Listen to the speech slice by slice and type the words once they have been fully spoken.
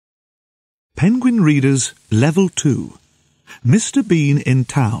Penguin Readers Level 2. Mr. Bean in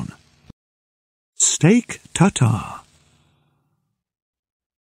Town. Steak tartare.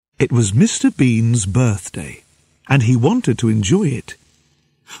 It was Mr. Bean's birthday, and he wanted to enjoy it.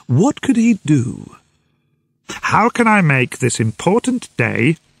 What could he do? How can I make this important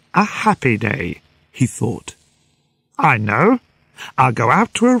day a happy day? He thought. I know. I'll go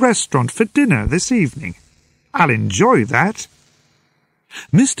out to a restaurant for dinner this evening. I'll enjoy that.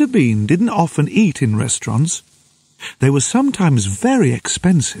 Mr. Bean didn't often eat in restaurants. They were sometimes very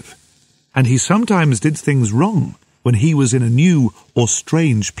expensive, and he sometimes did things wrong when he was in a new or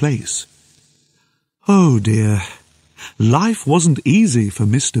strange place. Oh dear, life wasn't easy for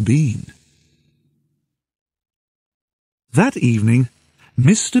Mr. Bean. That evening,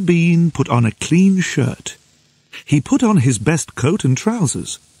 Mr. Bean put on a clean shirt. He put on his best coat and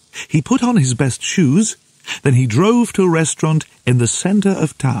trousers. He put on his best shoes. Then he drove to a restaurant in the centre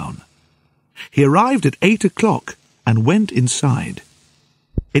of town. He arrived at 8 o'clock and went inside.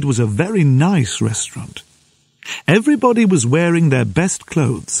 It was a very nice restaurant. Everybody was wearing their best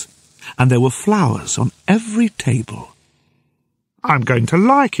clothes, and there were flowers on every table. I'm going to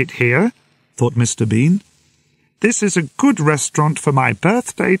like it here, thought Mr. Bean. This is a good restaurant for my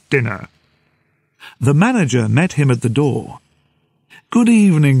birthday dinner. The manager met him at the door. Good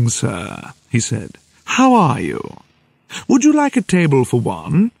evening, sir, he said. How are you? Would you like a table for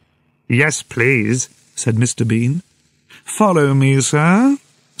one? Yes, please, said Mr. Bean. Follow me, sir,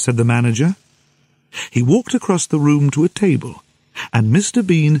 said the manager. He walked across the room to a table, and Mr.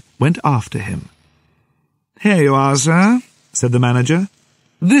 Bean went after him. Here you are, sir, said the manager.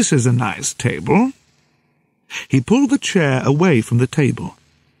 This is a nice table. He pulled the chair away from the table.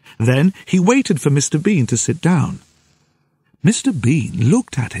 Then he waited for Mr. Bean to sit down. Mr. Bean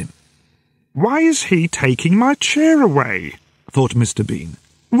looked at him. Why is he taking my chair away? Thought Mr. Bean.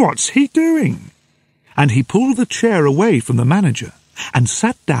 What's he doing? And he pulled the chair away from the manager and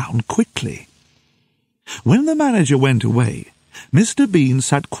sat down quickly. When the manager went away, Mr. Bean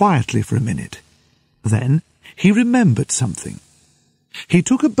sat quietly for a minute. Then he remembered something. He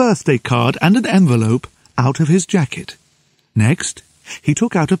took a birthday card and an envelope out of his jacket. Next, he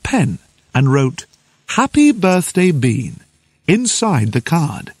took out a pen and wrote, Happy Birthday Bean, inside the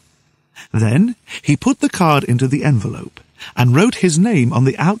card. Then he put the card into the envelope and wrote his name on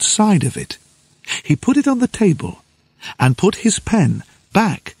the outside of it. He put it on the table and put his pen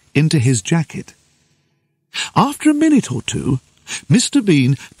back into his jacket. After a minute or two, Mr.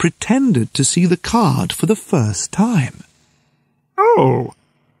 Bean pretended to see the card for the first time. Oh,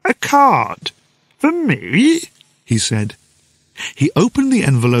 a card? For me? He said. He opened the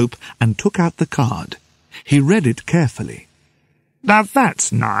envelope and took out the card. He read it carefully. Now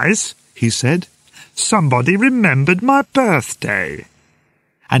that's nice, he said. Somebody remembered my birthday.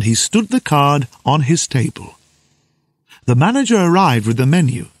 And he stood the card on his table. The manager arrived with the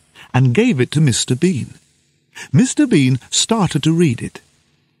menu and gave it to Mr. Bean. Mr. Bean started to read it.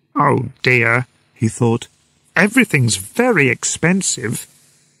 Oh dear, he thought. Everything's very expensive.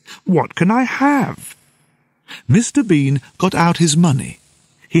 What can I have? Mr. Bean got out his money.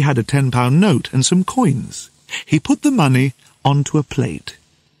 He had a £10 note and some coins. He put the money onto a plate.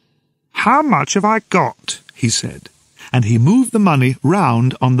 How much have I got? He said, and he moved the money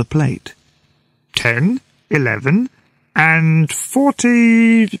round on the plate. 10, 11, and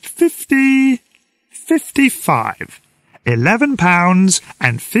 40, 50, 55. £11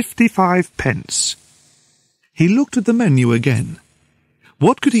 and 55 pence. He looked at the menu again.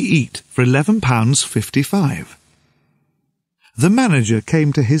 What could he eat for £11.55? The manager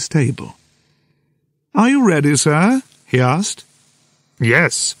came to his table. Are you ready, sir? He asked.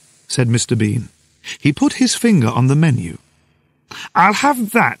 Yes, said Mr. Bean. He put his finger on the menu. I'll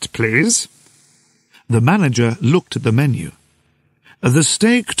have that, please. The manager looked at the menu. The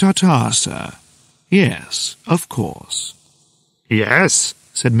steak tartare, sir. Yes, of course. Yes,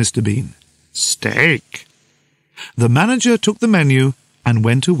 said Mr. Bean. Steak. The manager took the menu and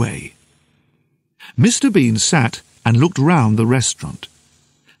went away. Mr. Bean sat and looked round the restaurant.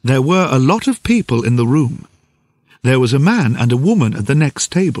 There were a lot of people in the room. There was a man and a woman at the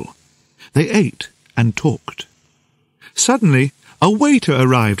next table. They ate and talked. Suddenly, a waiter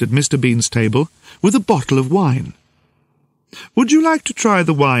arrived at Mr. Bean's table with a bottle of wine. Would you like to try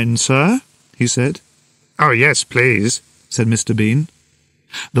the wine, sir? He said. Oh, yes, please, said Mr. Bean.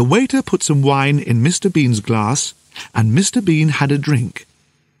 The waiter put some wine in Mr. Bean's glass, and Mr. Bean had a drink.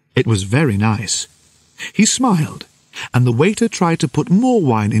 It was very nice. He smiled, and the waiter tried to put more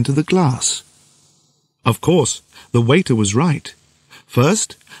wine into the glass. Of course, the waiter was right.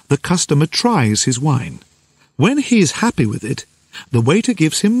 First, the customer tries his wine. When he is happy with it, the waiter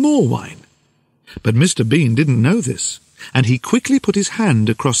gives him more wine. But Mr. Bean didn't know this, and he quickly put his hand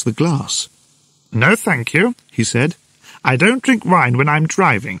across the glass. "No, thank you," he said. "I don't drink wine when I'm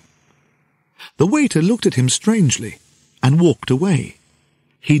driving." The waiter looked at him strangely and walked away.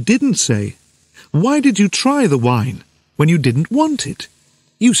 He didn't say, "Why did you try the wine when you didn't want it?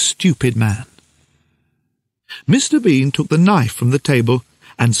 You stupid man." Mr. Bean took the knife from the table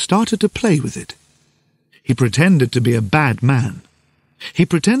and started to play with it. He pretended to be a bad man. He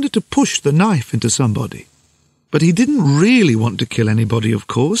pretended to push the knife into somebody. But he didn't really want to kill anybody, of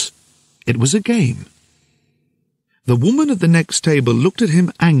course. It was a game. The woman at the next table looked at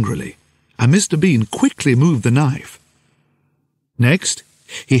him angrily, and Mr. Bean quickly moved the knife. Next,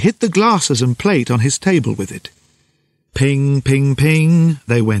 he hit the glasses and plate on his table with it. Ping, ping, ping,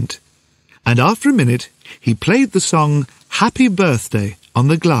 they went. And after a minute, he played the song Happy Birthday on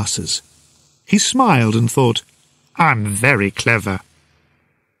the glasses. He smiled and thought, "I'm very clever."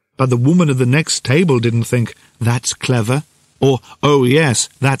 But the woman at the next table didn't think, "That's clever," or, "Oh yes,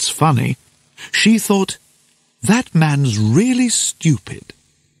 that's funny." She thought, "That man's really stupid."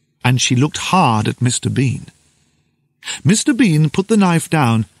 And she looked hard at Mr. Bean. Mr. Bean put the knife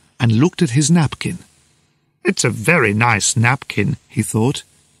down and looked at his napkin. "It's a very nice napkin," he thought.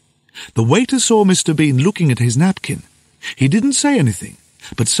 The waiter saw Mr. Bean looking at his napkin. He didn't say anything,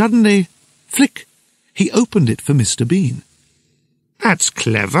 but suddenly, flick, he opened it for Mr. Bean. "That's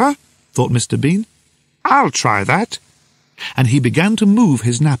clever," thought Mr. Bean. "I'll try that." And he began to move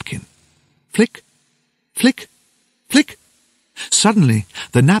his napkin. Flick, flick, flick. Suddenly,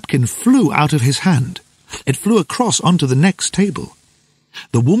 the napkin flew out of his hand. It flew across onto the next table.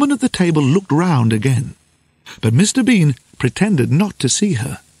 The woman at the table looked round again, but Mr. Bean pretended not to see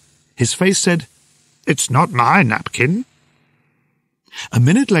her. His face said, "It's not my napkin." A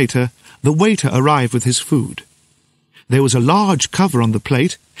minute later, the waiter arrived with his food. There was a large cover on the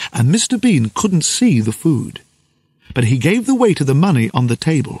plate, and Mr. Bean couldn't see the food. But he gave the waiter the money on the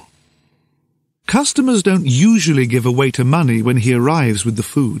table. Customers don't usually give a waiter money when he arrives with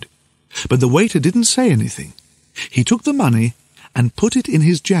the food. But the waiter didn't say anything. He took the money and put it in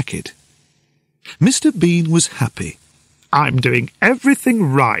his jacket. Mr. Bean was happy. "I'm doing everything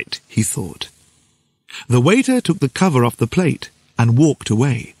right," he thought. The waiter took the cover off the plate and walked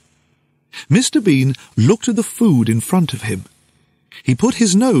away. Mr. Bean looked at the food in front of him. He put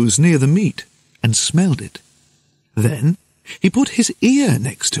his nose near the meat and smelled it. Then he put his ear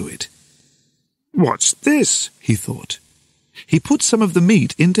next to it. "What's this?" he thought. He put some of the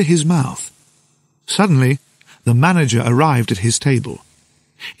meat into his mouth. Suddenly, the manager arrived at his table.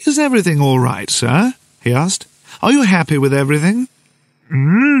 "Is everything all right, sir?" he asked. "Are you happy with everything?"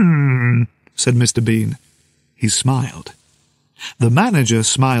 Said Mr. Bean. He smiled. The manager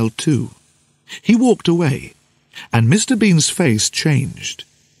smiled too. He walked away, and Mr. Bean's face changed.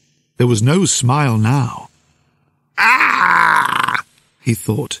 There was no smile now. "Ah!" he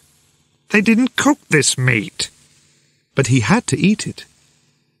thought. "They didn't cook this meat." But he had to eat it.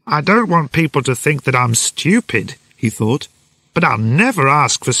 "I don't want people to think that I'm stupid," he thought, "but I'll never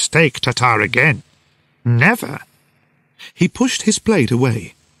ask for steak tartare again. Never." He pushed his plate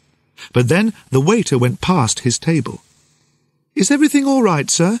away. But then the waiter went past his table. "Is everything all right,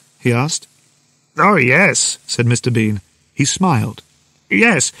 sir?" he asked. "Oh, yes," said Mr. Bean. He smiled.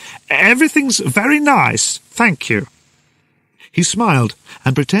 "Yes, everything's very nice, thank you." He smiled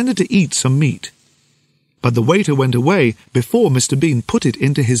and pretended to eat some meat. But the waiter went away before Mr. Bean put it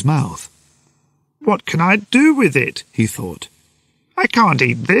into his mouth. "What can I do with it?" he thought. "I can't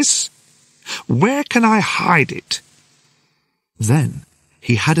eat this. Where can I hide it?" Then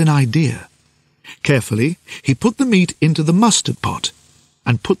he had an idea. Carefully, he put the meat into the mustard pot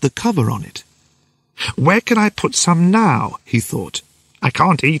and put the cover on it. "Where can I put some now?" he thought. "I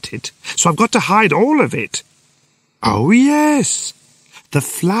can't eat it, so I've got to hide all of it. Oh, yes, the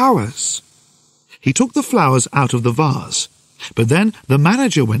flowers." He took the flowers out of the vase, but then the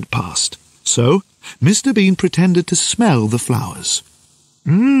manager went past, so Mr. Bean pretended to smell the flowers.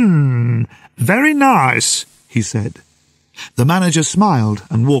 Very nice," he said. The manager smiled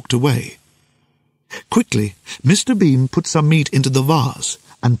and walked away. Quickly, Mr. Bean put some meat into the vase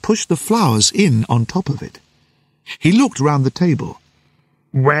and pushed the flowers in on top of it. He looked round the table.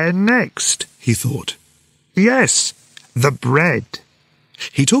 "Where next?" he thought. "Yes, the bread."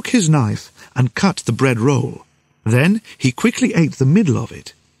 He took his knife and cut the bread roll. Then he quickly ate the middle of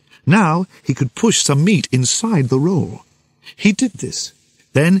it. Now he could push some meat inside the roll. He did this.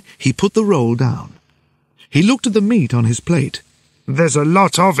 Then he put the roll down. He looked at the meat on his plate. "There's a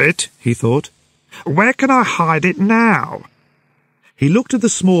lot of it," he thought. "Where can I hide it now?" He looked at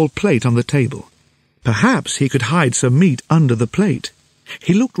the small plate on the table. Perhaps he could hide some meat under the plate.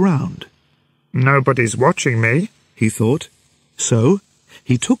 He looked round. Nobody's watching me, he thought. So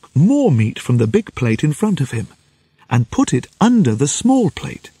he took more meat from the big plate in front of him and put it under the small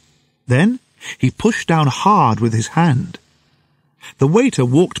plate. Then he pushed down hard with his hand. The waiter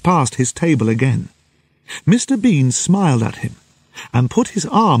walked past his table again. Mr. Bean smiled at him and put his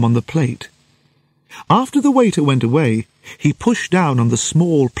arm on the plate. After the waiter went away, he pushed down on the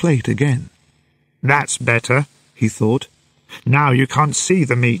small plate again. That's better, he thought. Now you can't see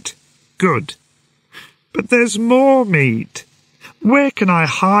the meat. Good. But there's more meat. Where can I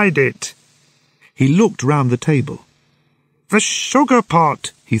hide it? He looked round the table. The sugar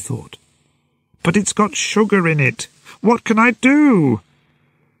pot, he thought. But it's got sugar in it. What can I do?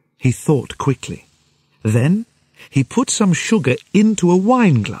 He thought quickly. Then he put some sugar into a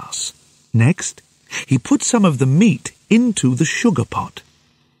wine glass. Next, he put some of the meat into the sugar pot.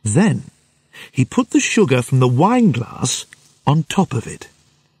 Then he put the sugar from the wine glass on top of it.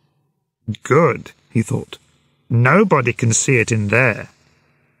 Good, he thought. Nobody can see it in there.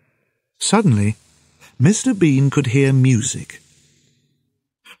 Suddenly, Mr. Bean could hear music.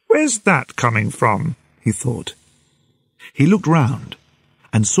 Where's that coming from? He thought. He looked round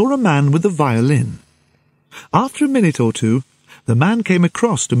and saw a man with a violin. After a minute or two, the man came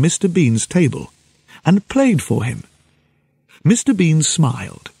across to Mr. Bean's table and played for him. Mr. Bean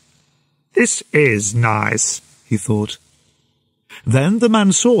smiled. This is nice, he thought. Then the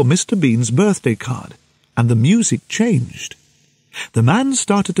man saw Mr. Bean's birthday card, and the music changed. The man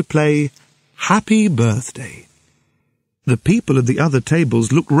started to play Happy Birthday. The people at the other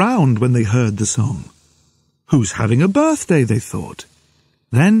tables looked round when they heard the song. Who's having a birthday, they thought.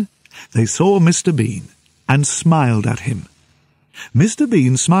 Then they saw Mr. Bean and smiled at him. Mr.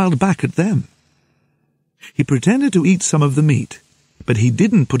 Bean smiled back at them. He pretended to eat some of the meat, but he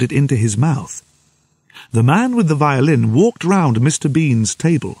didn't put it into his mouth. The man with the violin walked round Mr. Bean's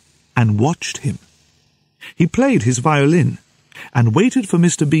table and watched him. He played his violin and waited for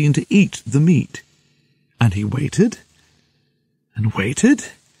Mr. Bean to eat the meat. And he waited, and waited,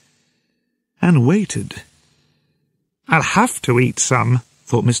 and waited. I'll have to eat some,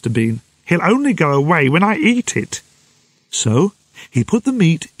 thought Mr. Bean. He'll only go away when I eat it. So he put the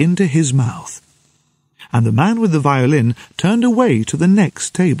meat into his mouth, and the man with the violin turned away to the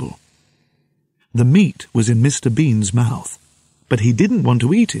next table. The meat was in Mr. Bean's mouth, but he didn't want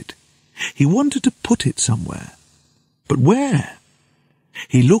to eat it. He wanted to put it somewhere. But where?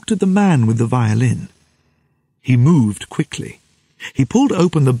 He looked at the man with the violin. He moved quickly. He pulled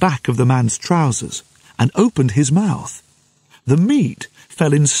open the back of the man's trousers and opened his mouth. The meat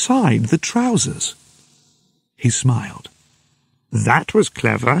fell inside the trousers. He smiled. That was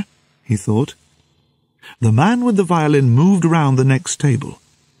clever, he thought. The man with the violin moved round the next table.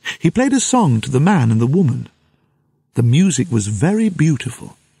 He played a song to the man and the woman. The music was very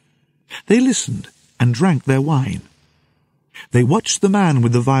beautiful. They listened and drank their wine. They watched the man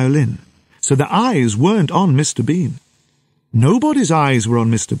with the violin, so their eyes weren't on Mr. Bean. Nobody's eyes were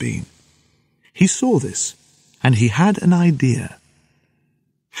on Mr. Bean. He saw this, and he had an idea.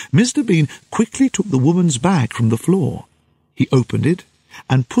 Mr. Bean quickly took the woman's bag from the floor. He opened it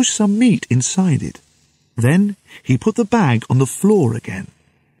and pushed some meat inside it. Then he put the bag on the floor again.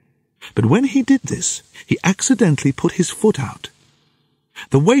 But when he did this, he accidentally put his foot out.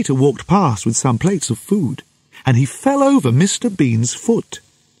 The waiter walked past with some plates of food, and he fell over Mr. Bean's foot.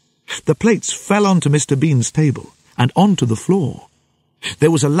 The plates fell onto Mr. Bean's table and onto the floor.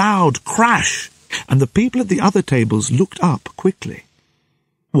 There was a loud crash, and the people at the other tables looked up quickly.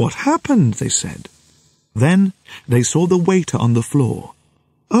 "What happened?" they said. Then they saw the waiter on the floor.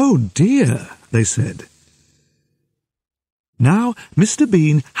 "Oh dear," they said. Now Mr.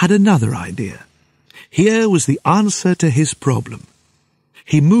 Bean had another idea. Here was the answer to his problem.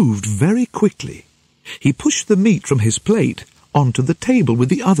 He moved very quickly. He pushed the meat from his plate onto the table with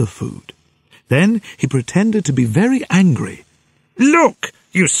the other food. Then he pretended to be very angry. "Look,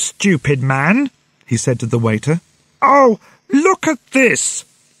 you stupid man," he said to the waiter. "Oh, look at this."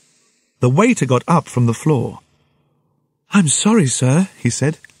 The waiter got up from the floor. "I'm sorry, sir," he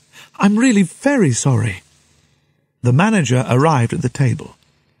said. "I'm really very sorry." The manager arrived at the table.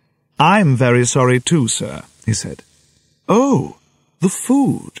 "I'm very sorry too, sir," he said. "Oh, the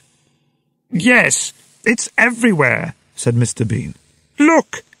food." "Yes, it's everywhere," said Mr. Bean.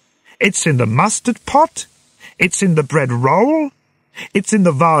 "Look, it's in the mustard pot, it's in the bread roll, it's in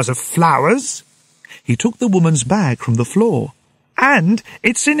the vase of flowers." He took the woman's bag from the floor. "And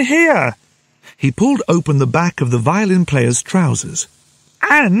it's in here." He pulled open the back of the violin player's trousers.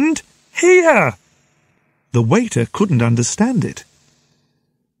 "And here." The waiter couldn't understand it.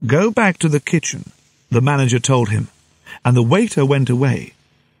 "Go back to the kitchen," the manager told him, and the waiter went away.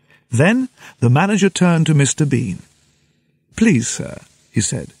 Then the manager turned to Mr. Bean. "Please, sir," he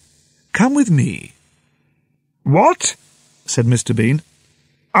said, "come with me." "What?" said Mr. Bean.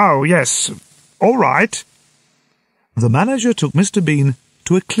 "Oh, yes, all right." The manager took Mr. Bean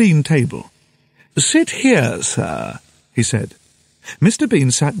to a clean table. "Sit here, sir," he said. Mr. Bean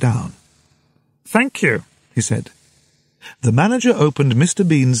sat down. "Thank you," he said. The manager opened Mr.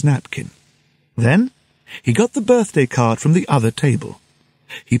 Bean's napkin. Then he got the birthday card from the other table.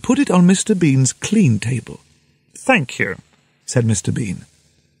 He put it on Mr. Bean's clean table. "Thank you," said Mr. Bean.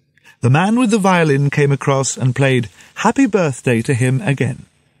 The man with the violin came across and played Happy Birthday to him again.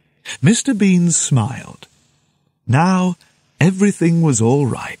 Mr. Bean smiled. Now everything was all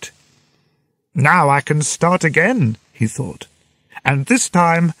right. "Now I can start again," he thought. "And this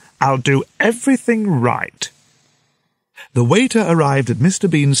time I'll do everything right." The waiter arrived at Mr.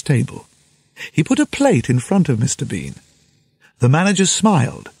 Bean's table. He put a plate in front of Mr. Bean. The manager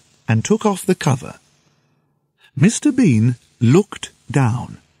smiled and took off the cover. Mr. Bean looked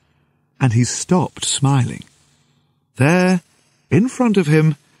down, and he stopped smiling. There, in front of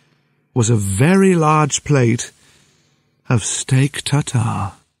him, was a very large plate of steak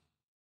tartare.